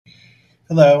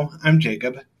Hello, I'm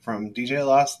Jacob from DJ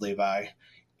Lost Levi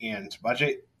and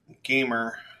Budget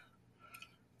Gamer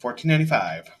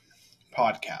 1495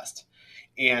 podcast.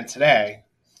 And today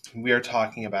we are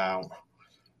talking about,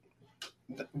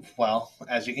 well,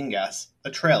 as you can guess,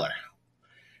 the trailer.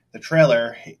 The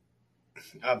trailer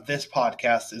of this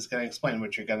podcast is going to explain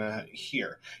what you're going to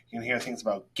hear. You can hear things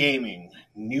about gaming,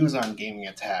 news on gaming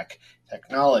attack,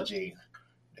 technology,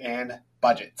 and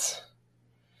budgets.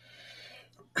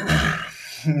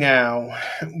 Now,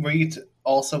 we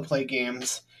also play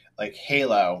games like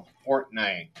Halo,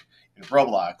 Fortnite, and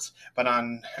Roblox. But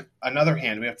on another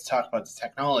hand, we have to talk about the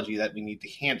technology that we need to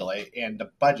handle it and the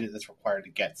budget that's required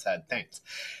to get said things.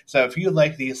 So if you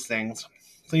like these things,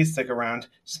 please stick around,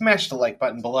 smash the like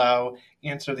button below,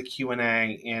 answer the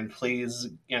Q&A, and please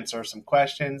answer some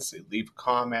questions, leave a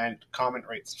comment,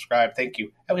 rate, subscribe. Thank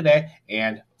you. Have a good day,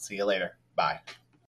 and see you later. Bye.